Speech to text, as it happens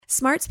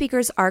Smart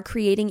speakers are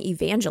creating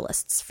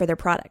evangelists for their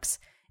products.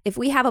 If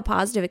we have a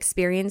positive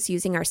experience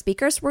using our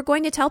speakers, we're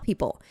going to tell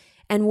people.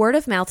 And word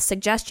of mouth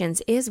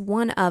suggestions is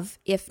one of,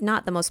 if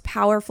not the most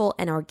powerful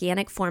and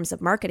organic forms of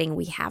marketing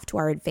we have to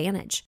our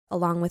advantage.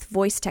 Along with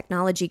voice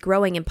technology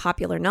growing in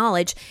popular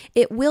knowledge,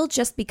 it will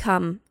just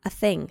become a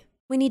thing.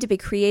 We need to be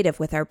creative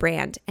with our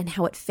brand and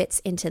how it fits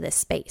into this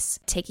space.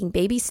 Taking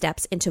baby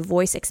steps into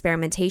voice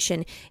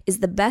experimentation is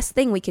the best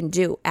thing we can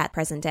do at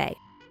present day.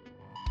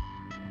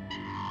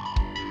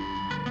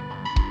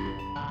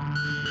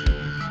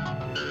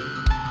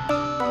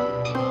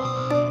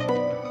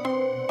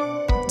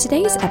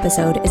 Today's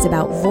episode is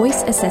about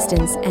voice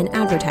assistants and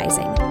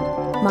advertising.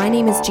 My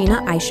name is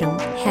Gina Isham,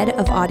 head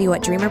of audio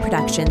at Dreamer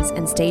Productions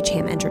and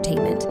Stageham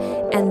Entertainment,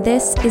 and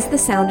this is the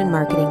Sound and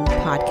Marketing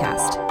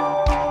Podcast.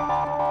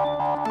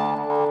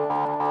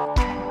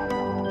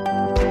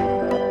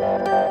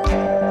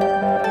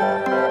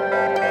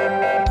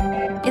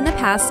 In the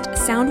past,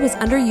 sound was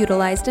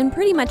underutilized and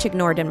pretty much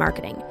ignored in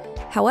marketing.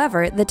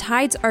 However, the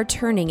tides are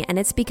turning and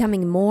it's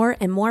becoming more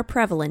and more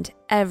prevalent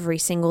every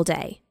single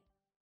day.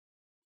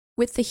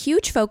 With the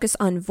huge focus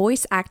on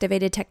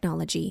voice-activated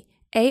technology,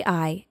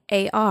 AI,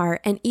 AR,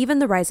 and even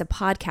the rise of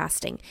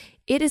podcasting,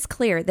 it is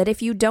clear that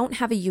if you don't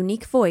have a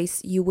unique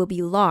voice, you will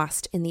be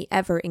lost in the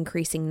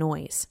ever-increasing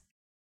noise.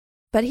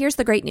 But here's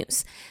the great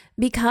news.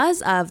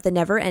 Because of the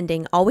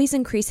never-ending,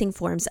 always-increasing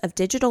forms of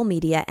digital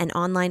media and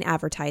online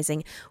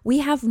advertising, we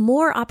have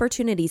more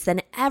opportunities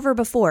than ever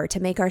before to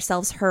make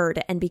ourselves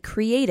heard and be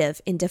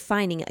creative in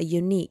defining a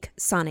unique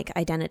sonic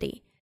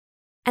identity.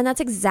 And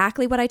that's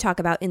exactly what I talk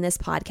about in this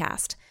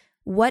podcast.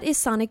 What is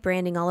sonic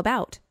branding all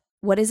about?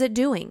 What is it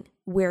doing?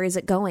 Where is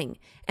it going?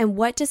 And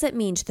what does it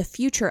mean to the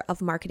future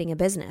of marketing a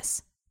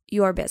business?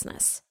 Your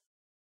business.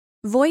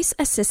 Voice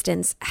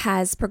assistance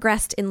has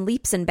progressed in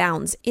leaps and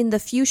bounds in the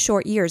few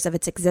short years of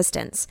its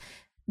existence.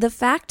 The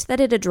fact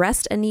that it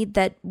addressed a need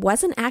that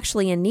wasn't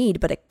actually a need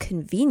but a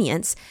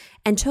convenience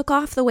and took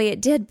off the way it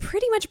did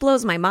pretty much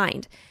blows my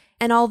mind.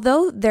 And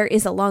although there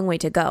is a long way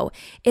to go,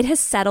 it has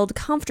settled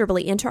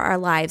comfortably into our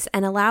lives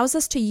and allows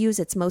us to use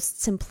its most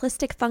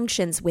simplistic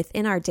functions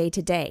within our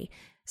day-to-day,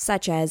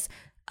 such as,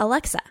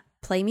 Alexa,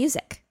 play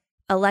music.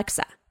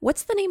 Alexa,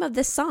 what's the name of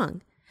this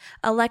song?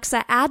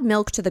 Alexa, add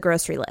milk to the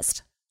grocery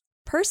list.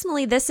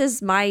 Personally, this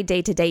is my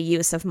day-to-day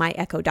use of my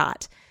Echo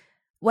Dot.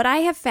 What I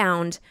have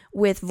found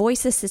with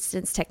voice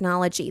assistance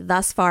technology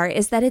thus far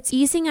is that it's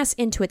easing us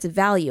into its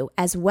value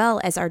as well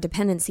as our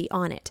dependency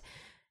on it.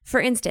 For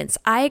instance,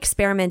 I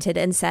experimented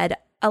and said,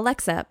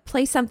 Alexa,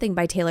 play something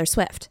by Taylor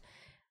Swift.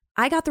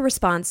 I got the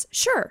response,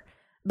 sure.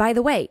 By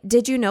the way,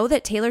 did you know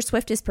that Taylor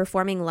Swift is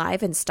performing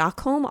live in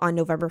Stockholm on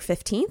November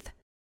 15th?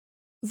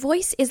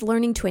 Voice is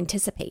learning to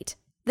anticipate.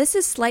 This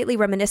is slightly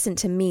reminiscent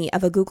to me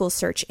of a Google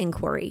search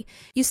inquiry.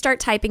 You start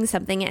typing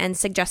something and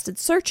suggested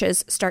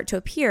searches start to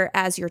appear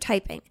as you're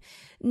typing.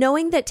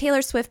 Knowing that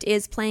Taylor Swift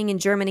is playing in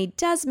Germany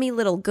does me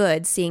little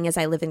good, seeing as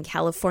I live in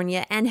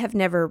California and have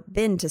never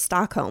been to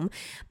Stockholm,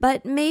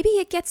 but maybe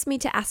it gets me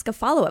to ask a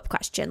follow-up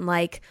question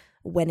like,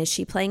 when is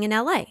she playing in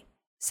LA?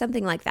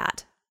 Something like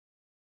that.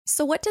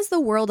 So what does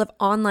the world of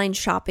online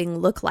shopping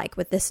look like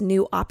with this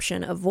new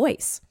option of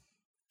voice?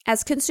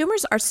 As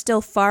consumers are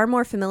still far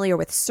more familiar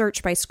with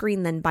search by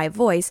screen than by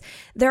voice,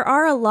 there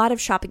are a lot of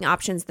shopping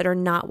options that are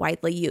not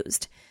widely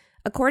used.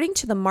 According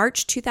to the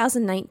March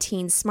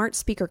 2019 Smart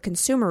Speaker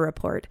Consumer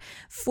Report,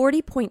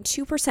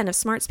 40.2% of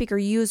smart speaker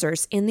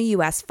users in the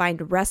U.S.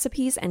 find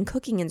recipes and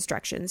cooking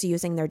instructions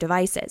using their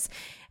devices,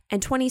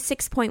 and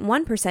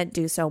 26.1%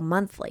 do so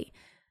monthly.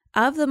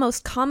 Of the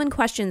most common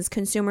questions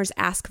consumers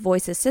ask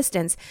voice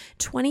assistants,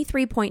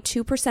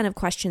 23.2% of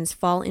questions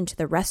fall into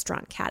the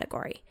restaurant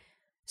category.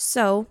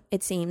 So,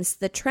 it seems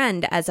the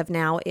trend as of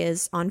now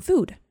is on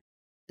food.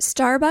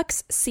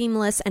 Starbucks,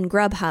 Seamless, and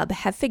Grubhub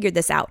have figured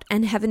this out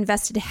and have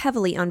invested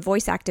heavily on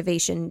voice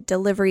activation,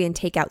 delivery, and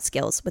takeout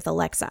skills with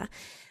Alexa.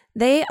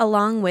 They,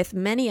 along with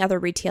many other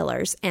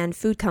retailers and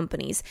food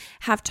companies,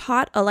 have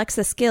taught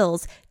Alexa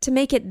skills to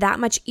make it that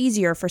much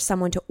easier for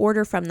someone to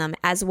order from them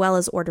as well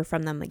as order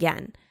from them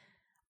again.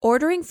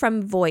 Ordering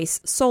from voice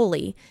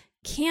solely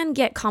can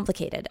get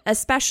complicated,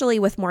 especially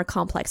with more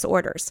complex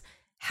orders.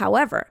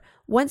 However,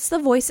 once the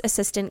voice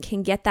assistant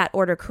can get that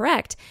order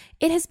correct,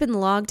 it has been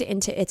logged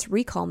into its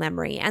recall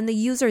memory, and the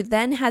user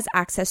then has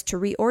access to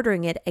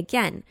reordering it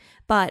again,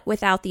 but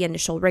without the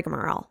initial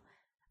rigmarole.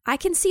 I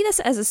can see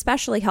this as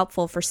especially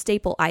helpful for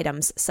staple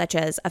items such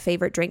as a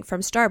favorite drink from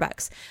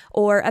Starbucks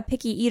or a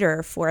picky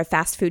eater for a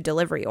fast food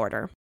delivery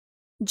order.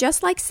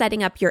 Just like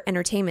setting up your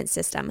entertainment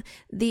system,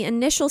 the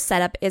initial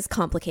setup is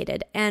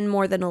complicated and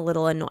more than a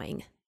little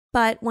annoying.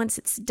 But once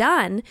it's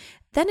done,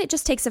 then it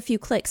just takes a few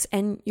clicks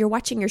and you're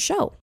watching your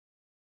show.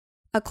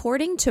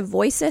 According to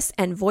Voices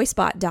and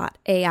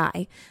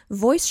VoiceBot.ai,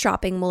 voice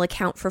shopping will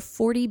account for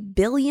 $40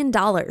 billion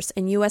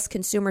in U.S.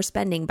 consumer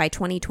spending by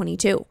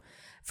 2022.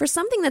 For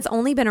something that's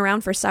only been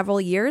around for several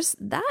years,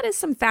 that is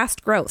some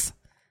fast growth.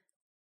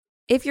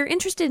 If you're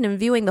interested in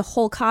viewing the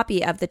whole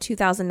copy of the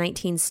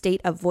 2019 State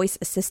of Voice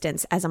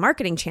Assistance as a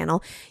marketing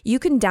channel, you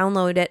can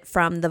download it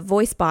from the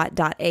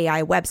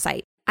voicebot.ai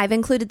website. I've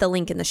included the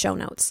link in the show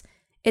notes.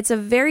 It's a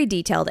very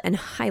detailed and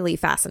highly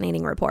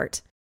fascinating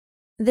report.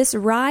 This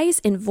rise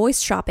in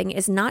voice shopping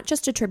is not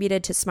just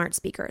attributed to smart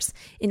speakers.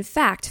 In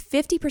fact,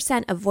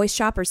 50% of voice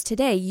shoppers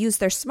today use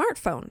their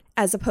smartphone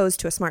as opposed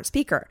to a smart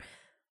speaker.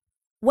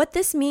 What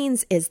this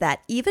means is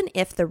that even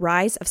if the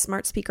rise of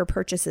smart speaker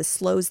purchases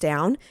slows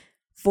down,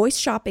 voice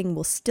shopping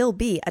will still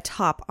be a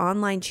top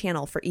online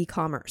channel for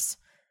e-commerce.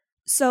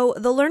 So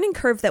the learning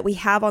curve that we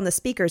have on the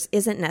speakers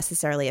isn't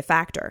necessarily a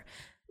factor.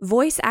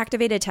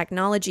 Voice-activated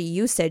technology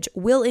usage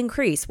will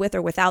increase with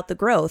or without the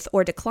growth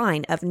or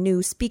decline of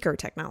new speaker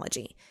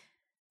technology.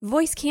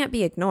 Voice can't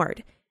be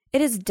ignored. It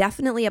is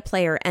definitely a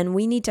player, and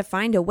we need to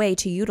find a way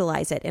to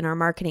utilize it in our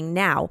marketing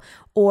now,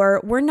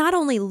 or we're not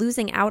only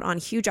losing out on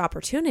huge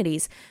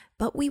opportunities,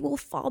 but we will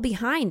fall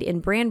behind in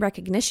brand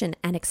recognition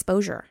and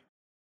exposure.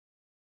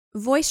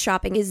 Voice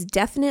shopping is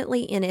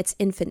definitely in its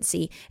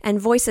infancy, and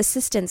voice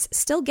assistance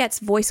still gets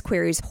voice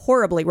queries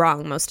horribly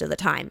wrong most of the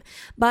time.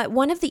 But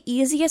one of the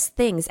easiest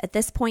things at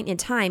this point in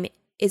time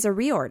is a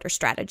reorder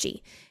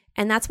strategy.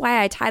 And that's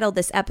why I titled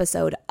this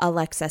episode,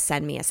 Alexa,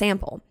 Send Me a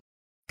Sample.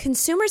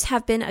 Consumers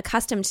have been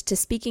accustomed to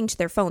speaking to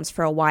their phones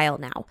for a while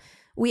now.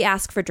 We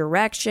ask for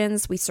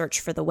directions, we search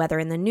for the weather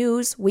in the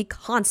news, we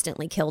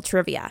constantly kill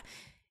trivia.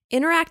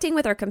 Interacting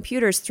with our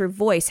computers through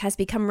voice has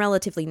become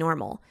relatively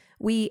normal.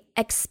 We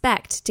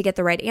expect to get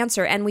the right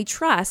answer, and we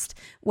trust,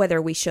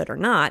 whether we should or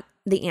not,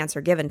 the answer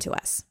given to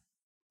us.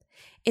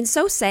 In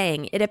so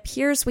saying, it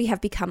appears we have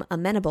become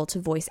amenable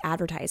to voice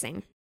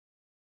advertising.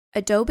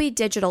 Adobe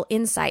Digital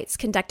Insights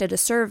conducted a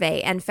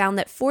survey and found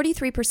that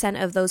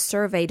 43% of those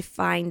surveyed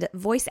find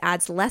voice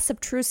ads less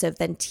obtrusive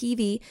than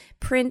TV,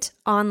 print,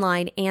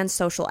 online, and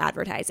social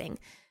advertising.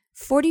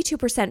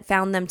 42%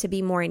 found them to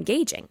be more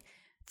engaging.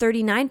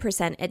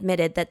 39%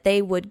 admitted that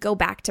they would go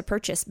back to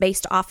purchase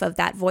based off of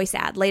that voice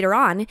ad later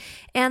on,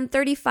 and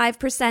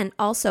 35%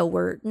 also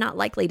were not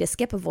likely to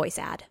skip a voice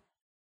ad.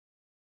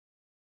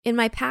 In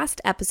my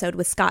past episode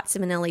with Scott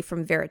Simonelli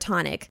from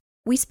Veritonic,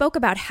 we spoke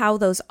about how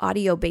those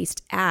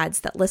audio-based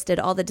ads that listed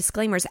all the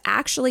disclaimers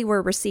actually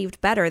were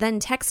received better than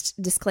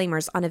text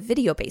disclaimers on a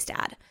video-based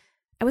ad.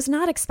 I was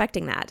not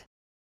expecting that.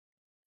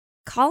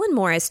 Colin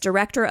Morris,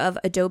 director of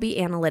Adobe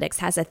Analytics,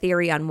 has a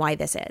theory on why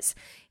this is.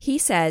 He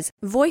says,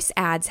 voice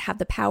ads have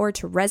the power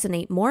to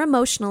resonate more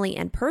emotionally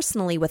and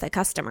personally with a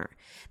customer.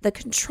 The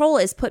control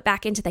is put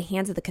back into the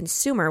hands of the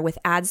consumer with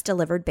ads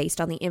delivered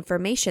based on the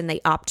information they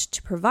opt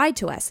to provide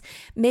to us,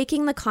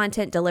 making the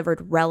content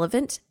delivered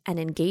relevant and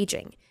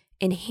engaging,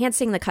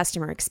 enhancing the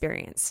customer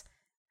experience.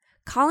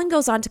 Colin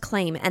goes on to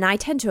claim, and I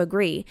tend to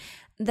agree,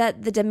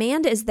 that the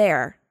demand is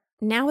there.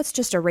 Now it's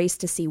just a race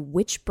to see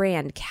which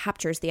brand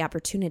captures the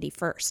opportunity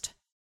first.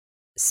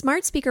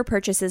 Smart speaker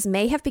purchases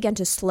may have begun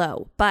to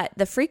slow, but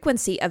the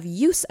frequency of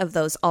use of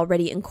those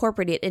already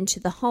incorporated into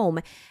the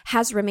home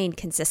has remained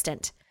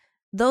consistent.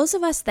 Those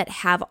of us that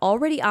have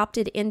already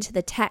opted into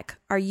the tech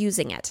are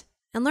using it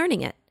and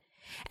learning it,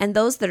 and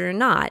those that are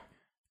not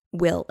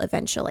will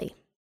eventually.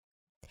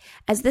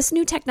 As this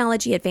new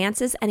technology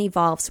advances and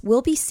evolves,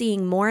 we'll be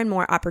seeing more and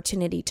more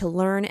opportunity to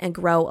learn and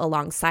grow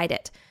alongside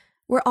it.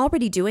 We're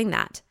already doing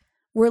that.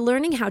 We're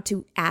learning how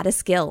to add a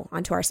skill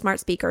onto our smart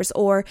speakers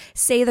or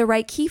say the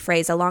right key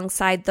phrase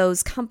alongside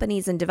those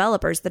companies and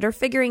developers that are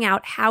figuring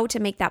out how to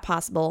make that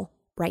possible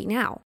right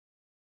now.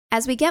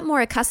 As we get more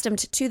accustomed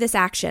to this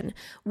action,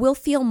 we'll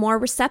feel more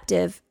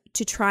receptive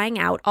to trying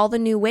out all the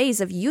new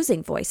ways of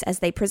using voice as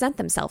they present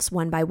themselves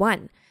one by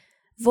one.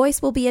 Voice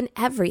will be in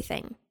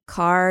everything.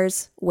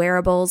 Cars,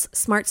 wearables,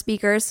 smart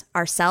speakers,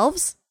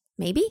 ourselves,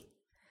 maybe?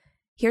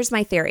 Here's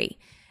my theory.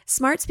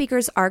 Smart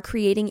speakers are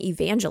creating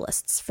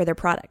evangelists for their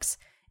products.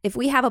 If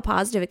we have a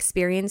positive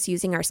experience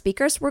using our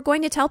speakers, we're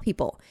going to tell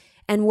people.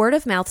 And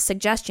word-of-mouth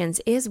suggestions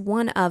is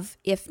one of,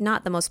 if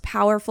not the most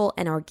powerful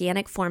and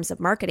organic forms of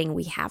marketing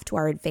we have to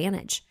our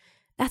advantage.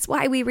 That's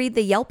why we read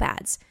the Yelp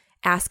ads,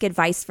 ask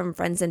advice from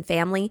friends and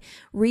family,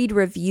 read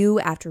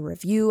review after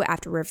review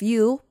after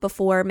review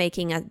before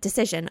making a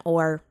decision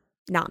or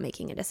not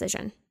making a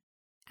decision.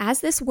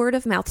 As this word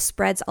of mouth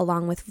spreads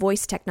along with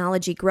voice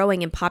technology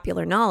growing in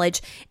popular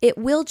knowledge, it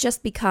will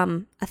just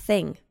become a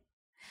thing.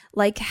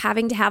 Like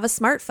having to have a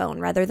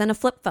smartphone rather than a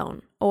flip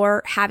phone,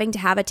 or having to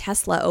have a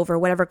Tesla over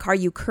whatever car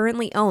you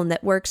currently own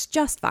that works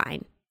just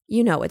fine.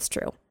 You know it's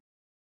true.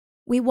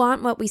 We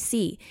want what we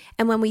see,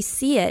 and when we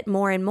see it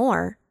more and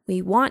more,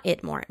 we want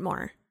it more and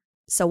more.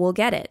 So we'll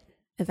get it,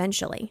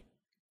 eventually.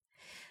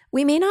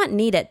 We may not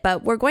need it,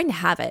 but we're going to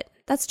have it.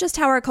 That's just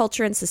how our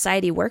culture and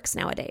society works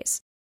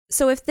nowadays.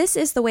 So if this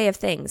is the way of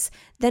things,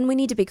 then we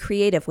need to be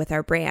creative with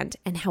our brand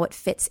and how it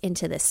fits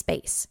into this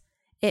space.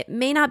 It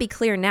may not be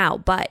clear now,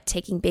 but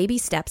taking baby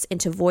steps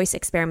into voice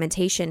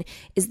experimentation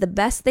is the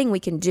best thing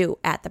we can do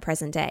at the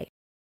present day.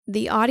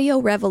 The audio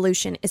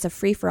revolution is a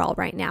free-for-all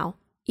right now,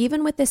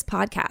 even with this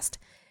podcast.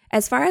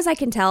 As far as I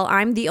can tell,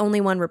 I'm the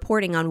only one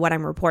reporting on what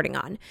I'm reporting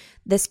on.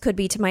 This could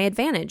be to my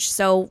advantage,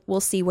 so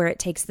we'll see where it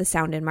takes the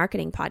Sound in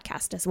Marketing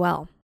podcast as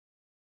well.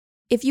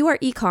 If you are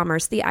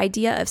e-commerce, the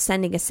idea of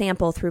sending a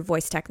sample through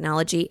voice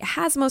technology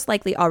has most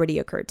likely already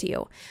occurred to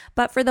you.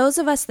 But for those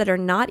of us that are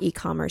not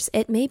e-commerce,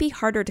 it may be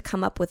harder to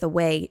come up with a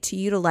way to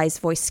utilize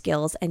voice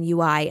skills and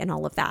UI and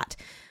all of that.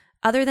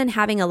 Other than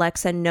having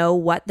Alexa know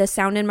what the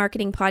Sound in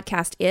Marketing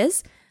podcast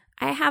is,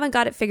 I haven't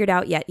got it figured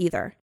out yet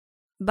either.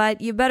 But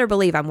you better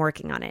believe I'm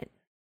working on it.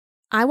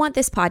 I want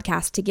this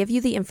podcast to give you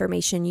the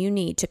information you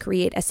need to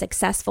create a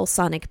successful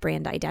sonic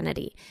brand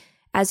identity.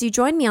 As you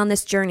join me on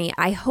this journey,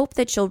 I hope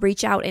that you'll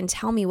reach out and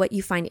tell me what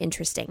you find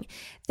interesting,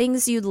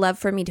 things you'd love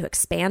for me to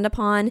expand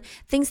upon,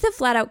 things that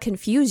flat out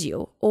confuse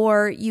you,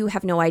 or you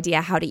have no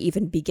idea how to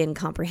even begin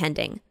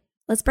comprehending.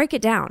 Let's break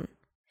it down.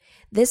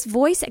 This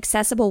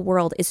voice-accessible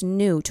world is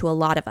new to a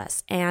lot of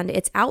us, and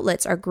its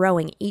outlets are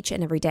growing each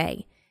and every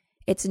day.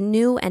 It's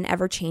new and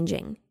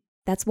ever-changing.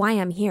 That's why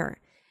I'm here,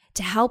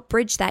 to help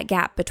bridge that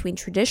gap between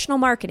traditional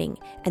marketing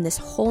and this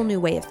whole new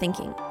way of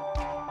thinking.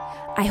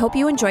 I hope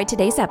you enjoyed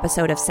today's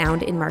episode of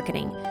Sound in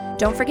Marketing.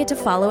 Don't forget to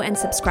follow and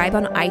subscribe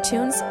on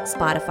iTunes,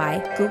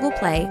 Spotify, Google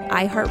Play,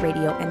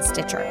 iHeartRadio, and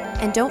Stitcher.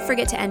 And don't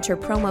forget to enter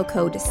promo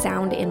code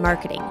Sound in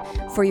Marketing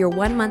for your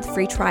 1-month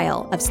free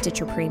trial of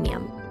Stitcher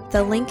Premium.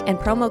 The link and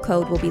promo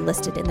code will be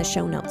listed in the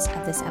show notes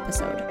of this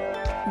episode.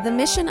 The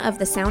mission of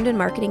the Sound in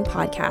Marketing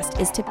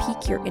podcast is to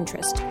pique your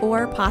interest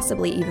or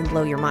possibly even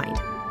blow your mind.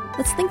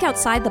 Let's think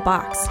outside the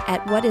box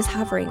at what is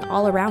hovering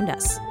all around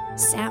us.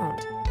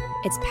 Sound.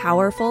 It's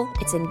powerful,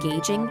 it's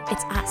engaging,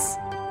 it's us.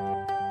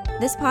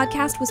 This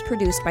podcast was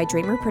produced by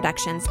Dreamer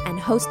Productions and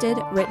hosted,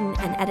 written,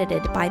 and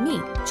edited by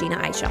me,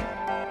 Gina Isham.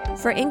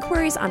 For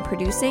inquiries on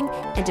producing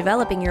and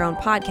developing your own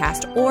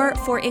podcast, or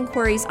for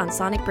inquiries on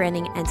sonic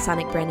branding and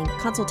sonic branding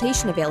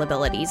consultation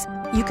availabilities,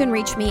 you can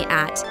reach me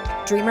at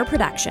Dreamer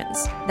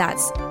Productions.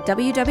 That's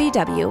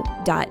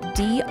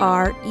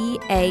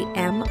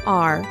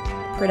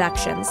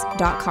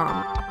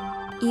www.dreamrproductions.com.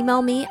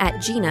 Email me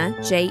at Gina,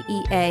 Jeanna,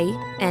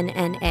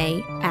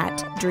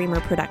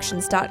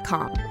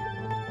 @dreamerproductions.com.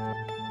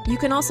 You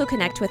can also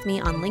connect with me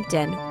on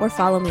LinkedIn or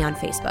follow me on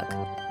Facebook.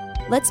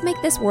 Let's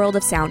make this world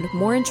of sound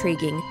more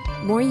intriguing,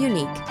 more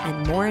unique,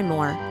 and more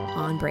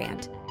on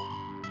brand.